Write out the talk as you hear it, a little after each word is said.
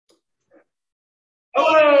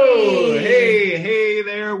Hello! Hey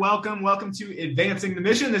there. Welcome to Advancing the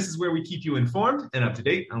Mission. This is where we keep you informed and up to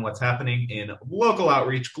date on what's happening in local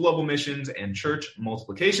outreach, global missions, and church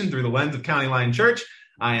multiplication through the lens of County Line Church.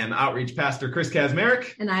 I am Outreach Pastor Chris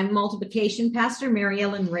Kazmarek. And I'm Multiplication Pastor Mary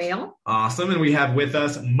Ellen Rail. Awesome. And we have with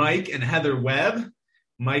us Mike and Heather Webb.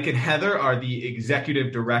 Mike and Heather are the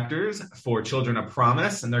executive directors for Children of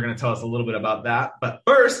Promise, and they're going to tell us a little bit about that. But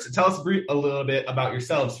first, tell us a little bit about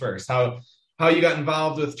yourselves first. How you got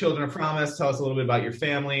involved with Children of Promise. Tell us a little bit about your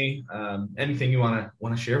family, anything you want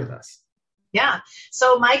to share with us. Yeah.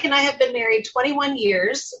 So Mike and I have been married 21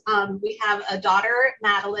 years. We have a daughter,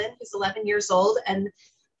 Madeline, who's 11 years old, and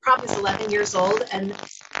Promise 11 years old. And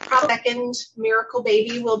our second miracle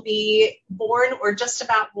baby will be born or just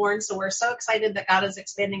about born. So we're so excited that God is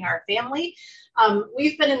expanding our family.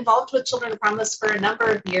 We've been involved with Children of Promise for a number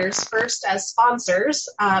of years, first as sponsors.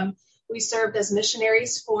 We served as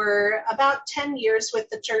missionaries for about 10 years with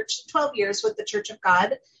the church, 12 years with the Church of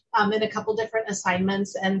God, in a couple different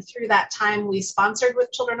assignments. And through that time, we sponsored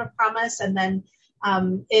with Children of Promise. And then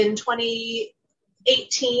in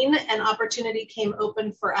 2018, an opportunity came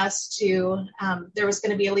open for us to, there was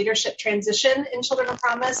going to be a leadership transition in Children of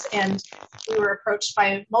Promise. And we were approached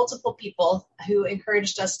by multiple people who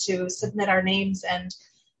encouraged us to submit our names. And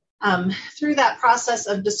through that process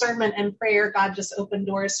of discernment and prayer, God just opened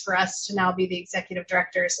doors for us to now be the executive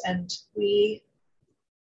directors. And we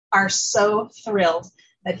are so thrilled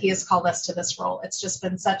that he has called us to this role. It's just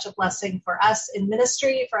been such a blessing for us in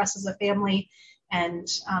ministry, for us as a family. And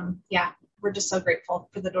we're just so grateful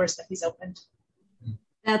for the doors that he's opened.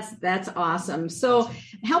 That's awesome. So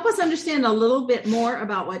help us understand a little bit more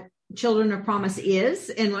about what Children of Promise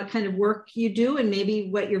is and what kind of work you do and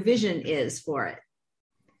maybe what your vision is for it.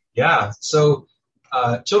 Yeah, so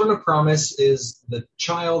Children of Promise is the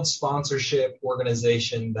child sponsorship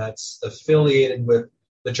organization that's affiliated with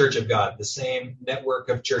the Church of God, the same network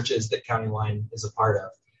of churches that County Line is a part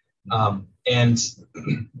of. And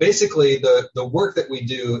basically, the work that we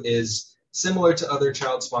do is similar to other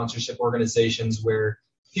child sponsorship organizations where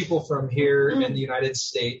people from here in the United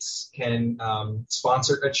States can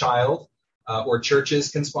sponsor a child, or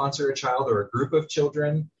churches can sponsor a child or a group of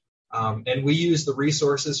children. And we use the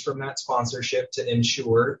resources from that sponsorship to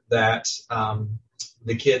ensure that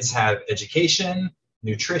the kids have education,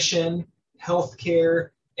 nutrition,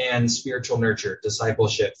 healthcare, and spiritual nurture,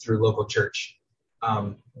 discipleship through local church.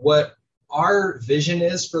 What our vision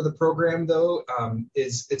is for the program, though,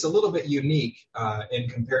 is it's a little bit unique in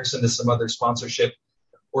comparison to some other sponsorship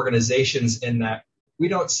organizations in that we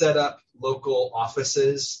don't set up local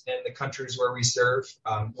offices in the countries where we serve.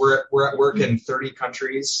 We're at work in 30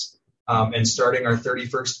 countries. And starting our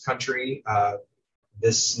 31st country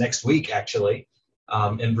this next week, actually,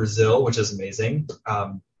 in Brazil, which is amazing.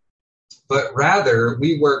 But rather,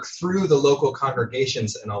 we work through the local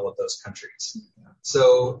congregations in all of those countries.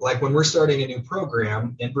 So, like when we're starting a new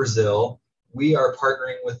program in Brazil, we are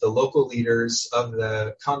partnering with the local leaders of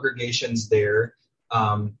the congregations there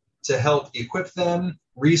to help equip them,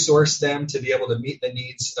 resource them to be able to meet the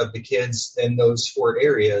needs of the kids in those 4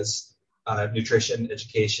 areas, nutrition,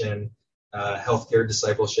 education, healthcare,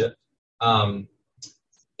 discipleship,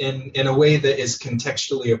 in a way that is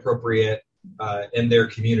contextually appropriate in their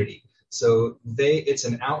community. So it's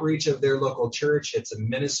an outreach of their local church. It's a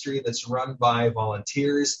ministry that's run by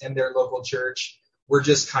volunteers in their local church. We're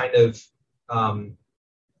just kind of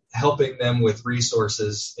helping them with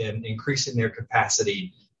resources and increasing their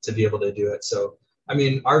capacity to be able to do it. So, I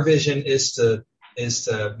mean, our vision is to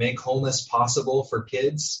make wholeness possible for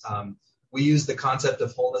kids. We use the concept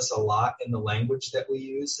of wholeness a lot in the language that we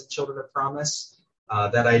use in Children of Promise.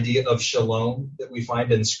 That idea of shalom that we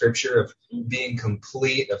find in Scripture, of being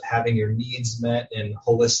complete, of having your needs met in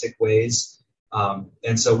holistic ways.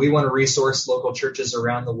 And so we want to resource local churches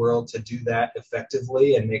around the world to do that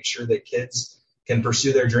effectively and make sure that kids can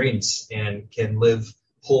pursue their dreams and can live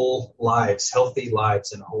whole lives, healthy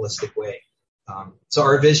lives in a holistic way. So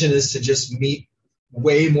our vision is to just meet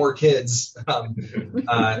way more kids'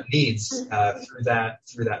 needs through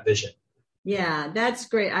that vision. Yeah, that's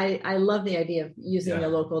great. I love the idea of using the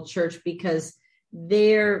local church because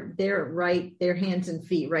they're right, their hands and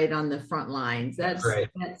feet right on the front lines. That's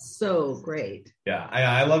so great. Yeah,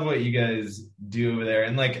 I love what you guys do over there.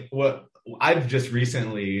 And like what I've just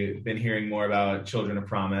recently been hearing more about Children of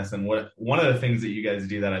Promise, and one of the things that you guys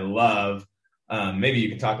do that I love, maybe you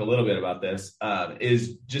can talk a little bit about this,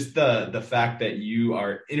 is just the fact that you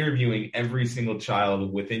are interviewing every single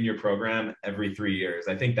child within your program every 3 years.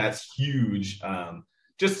 I think that's huge,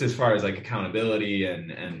 just as far as like accountability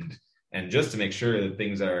and just to make sure that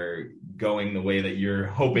things are going the way that you're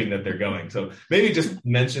hoping that they're going. So maybe just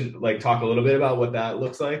talk a little bit about what that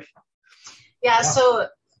looks like. Yeah. So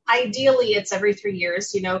ideally it's every 3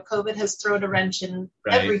 years. COVID has thrown a wrench in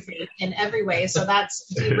everything in every way. So that's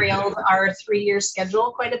derailed our 3-year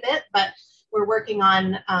schedule quite a bit, but we're working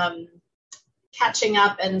on catching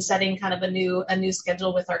up and setting kind of a new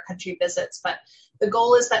schedule with our country visits. But the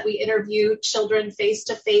goal is that we interview children face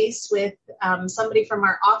to face with somebody from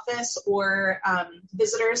our office or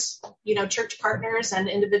visitors, church partners and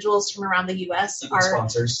individuals from around the U.S. Our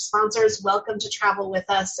sponsors welcome to travel with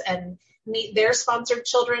us and meet their sponsored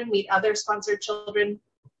children, meet other sponsored children.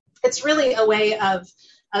 It's really a way of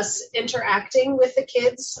us interacting with the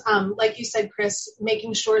kids. Like you said, Chris,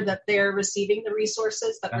 making sure that they're receiving the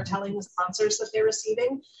resources that we're telling the sponsors that they're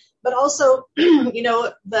receiving. But also,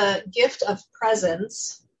 the gift of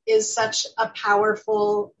presence is such a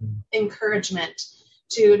powerful encouragement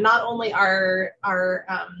to not only our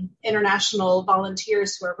international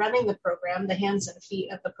volunteers who are running the program, the hands and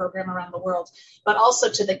feet of the program around the world, but also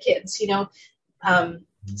to the kids,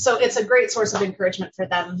 So it's a great source of encouragement for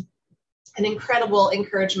them, an incredible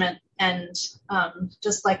encouragement, and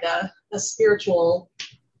just like a spiritual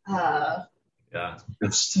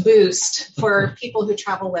boost for people who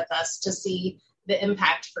travel with us to see the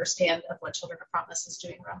impact firsthand of what Children of Promise is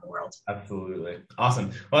doing around the world. Absolutely.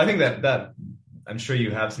 Awesome. Well, I think that I'm sure you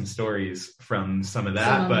have some stories from some of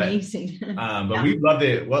that, but amazing. But we'd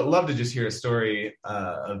love to just hear a story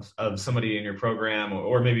of somebody in your program,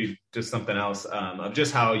 or maybe just something else, of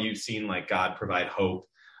just how you've seen like God provide hope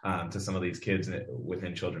to some of these kids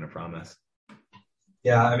within Children of Promise.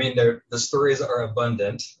 Yeah, I mean, the stories are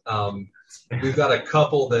abundant. We've got a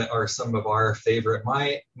couple that are some of our favorite.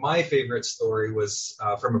 My favorite story was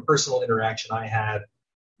from a personal interaction I had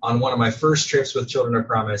on one of my first trips with Children of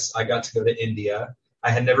Promise. I got to go to India. I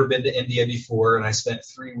had never been to India before, and I spent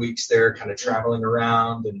 3 weeks there kind of traveling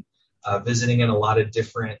around and visiting in a lot of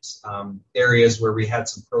different areas where we had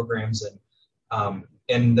some programs. And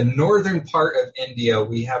in the northern part of India,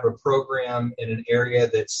 we have a program in an area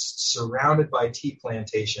that's surrounded by tea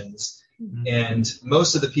plantations. Mm-hmm. And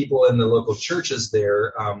most of the people in the local churches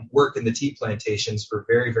there work in the tea plantations for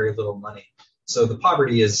very, very little money. So the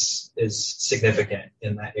poverty is significant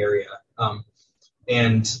in that area.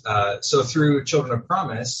 So through Children of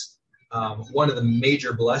Promise, one of the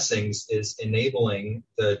major blessings is enabling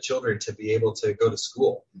the children to be able to go to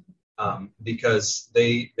school, because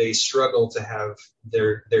they struggle to have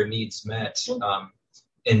their needs met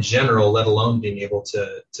in general, let alone being able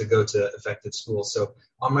to go to effective school. So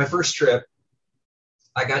on my first trip,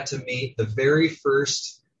 I got to meet the very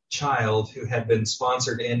first child who had been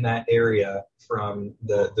sponsored in that area from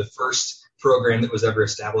the first program that was ever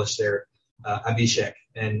established there, Abhishek.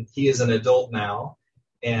 And he is an adult now.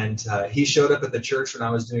 And he showed up at the church when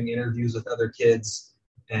I was doing interviews with other kids.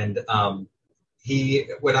 And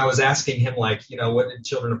when I was asking him, like, what did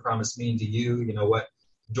Children of Promise mean to you? What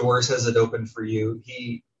doors has it opened for you?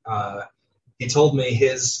 He told me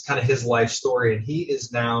his life story, and he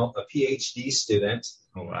is now a PhD student.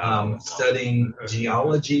 Oh, wow. Studying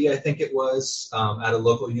geology, I think it was, at a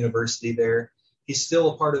local university there. He's still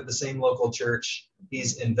a part of the same local church.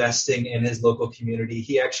 He's investing in his local community.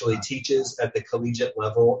 He actually teaches at the collegiate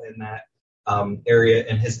level in that area,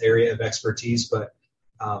 in his area of expertise. But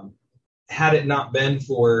had it not been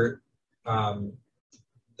for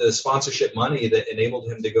the sponsorship money that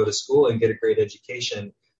enabled him to go to school and get a great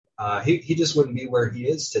education, he just wouldn't be where he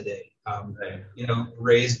is today.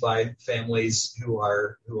 Raised by families who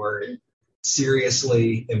are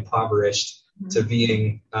seriously impoverished, to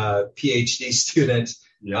being a PhD student,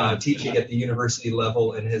 teaching at the university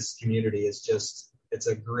level in his community is just,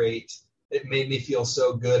 it made me feel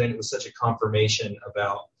so good. And it was such a confirmation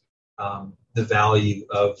about the value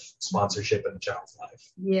of sponsorship in a child's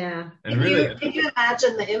life. Yeah. And can you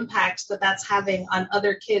imagine the impact that that's having on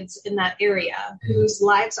other kids in that area whose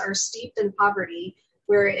lives are steeped in poverty,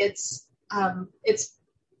 where it's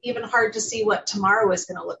even hard to see what tomorrow is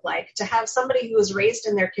going to look like, to have somebody who was raised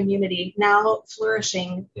in their community now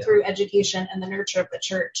flourishing through education and the nurture of the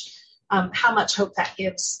church, how much hope that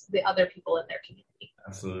gives the other people in their community.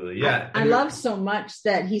 Absolutely. Yeah. I love so much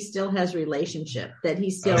that he still has relationship, that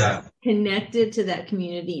he's still connected to that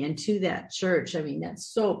community and to that church. I mean, that's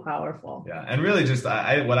so powerful. Yeah. And really just, what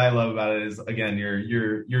I love about it is, again,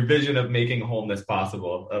 your vision of making wholeness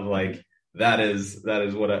possible, of like, that is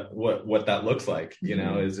what that looks like,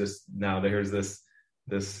 is just, now there's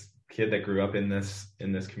this kid that grew up in this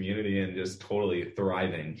community and just totally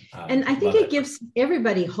thriving. And I think it gives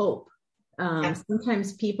everybody hope.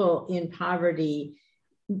 Sometimes people in poverty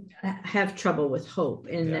have trouble with hope,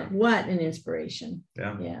 and what an inspiration.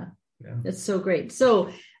 Yeah. That's so great. So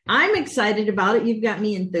I'm excited about it. You've got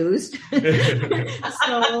me enthused.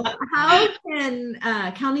 So how can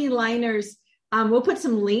County Liners, we'll put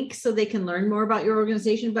some links so they can learn more about your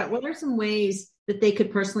organization, but what are some ways that they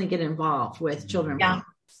could personally get involved with children? Yeah.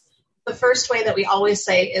 The first way that we always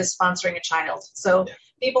say is sponsoring a child. So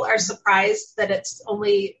people are surprised that it's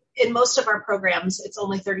only, in most of our programs, it's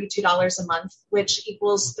only $32 a month, which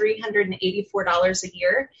equals $384 a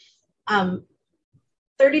year.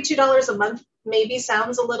 $32 a month maybe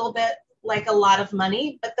sounds a little bit like a lot of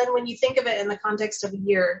money, but then when you think of it in the context of a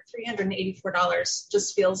year, $384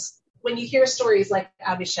 just feels, when you hear stories like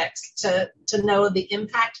Abhishek's, to know the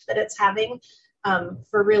impact that it's having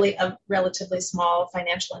for really a relatively small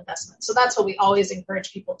financial investment. So that's what we always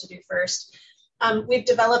encourage people to do first. We've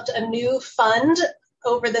developed a new fund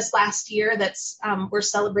over this last year that's we're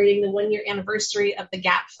celebrating the 1-year anniversary of the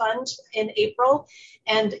GAP Fund in April,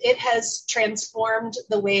 and it has transformed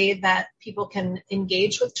the way that people can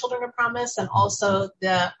engage with Children of Promise and also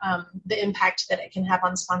the impact that it can have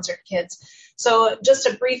on sponsored kids. So just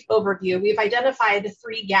a brief overview, we've identified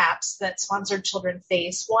 3 gaps that sponsored children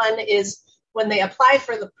face. One is when they apply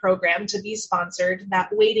for the program to be sponsored, that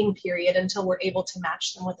waiting period until we're able to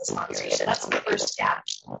match them with the sponsorship. That's the first gap.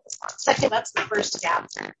 Second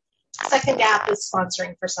gap is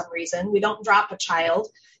sponsoring for some reason. We don't drop a child,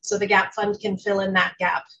 so the GAP Fund can fill in that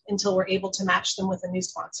gap until we're able to match them with a new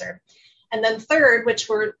sponsor. And then third, which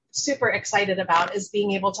we're super excited about, is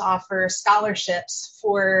being able to offer scholarships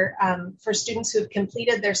for students who have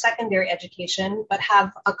completed their secondary education but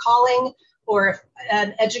have a calling or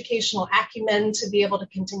an educational acumen to be able to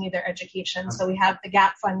continue their education. So we have the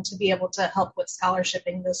GAP Fund to be able to help with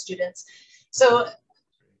scholarshiping those students. So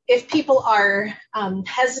if people are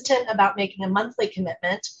hesitant about making a monthly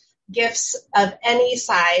commitment, gifts of any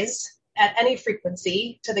size at any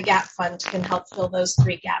frequency to the GAP Fund can help fill those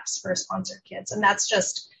 3 gaps for sponsored kids. And that's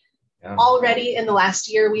just already in the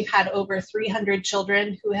last year, we've had over 300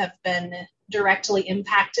 children who have been directly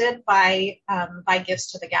impacted by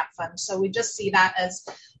gifts to the GAP Fund. So we just see that as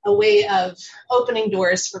a way of opening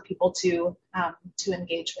doors for people to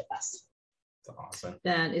engage with us. That's awesome.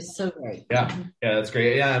 That is so great. Yeah, that's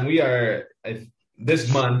great. Yeah, and we are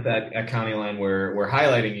this month at County Line, we're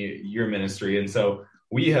highlighting your ministry, and so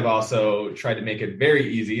we have also tried to make it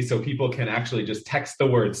very easy so people can actually just text the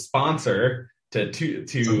word sponsor to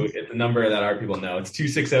it's a number that our people know. It's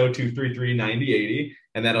 260-233-9080,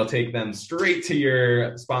 and that'll take them straight to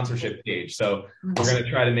your sponsorship page. So we're going to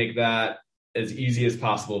try to make that as easy as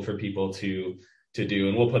possible for people to do,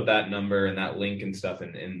 and we'll put that number and that link and stuff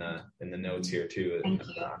in the notes here too. Thank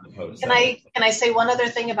you. On the post. Can I say one other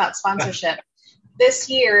thing about sponsorship? This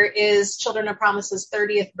year is Children of Promise's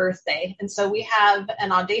 30th birthday, and so we have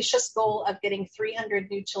an audacious goal of getting 300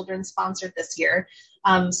 new children sponsored this year.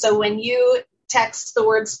 So when you text the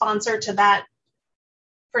word sponsor to that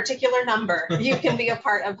particular number, you can be a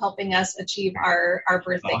part of helping us achieve our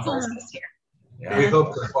birthday goals this year. Yeah. We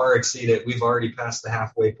hope to far exceed it. We've already passed the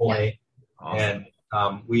halfway point, and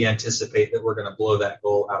we anticipate that we're going to blow that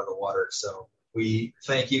goal out of the water. So we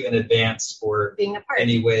thank you in advance for being a part.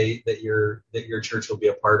 Any way that your church will be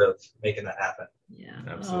a part of making that happen. Yeah,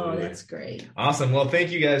 absolutely. Oh, that's great. Awesome. Well,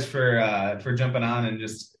 thank you guys for jumping on, and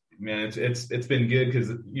just, man, it's been good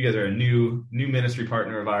because you guys are a new ministry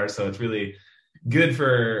partner of ours, so it's really good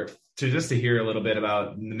to hear a little bit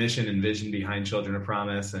about the mission and vision behind Children of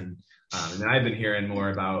Promise, and I've been hearing more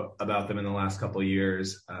about them in the last couple of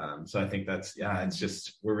years. So I think it's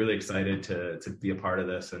just, we're really excited to be a part of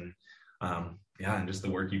this, and and just the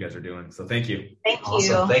work you guys are doing. So thank you. Thank you.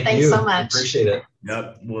 Awesome. Thanks so much. Appreciate it.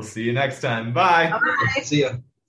 Yep. We'll see you next time. Bye. Bye. See ya.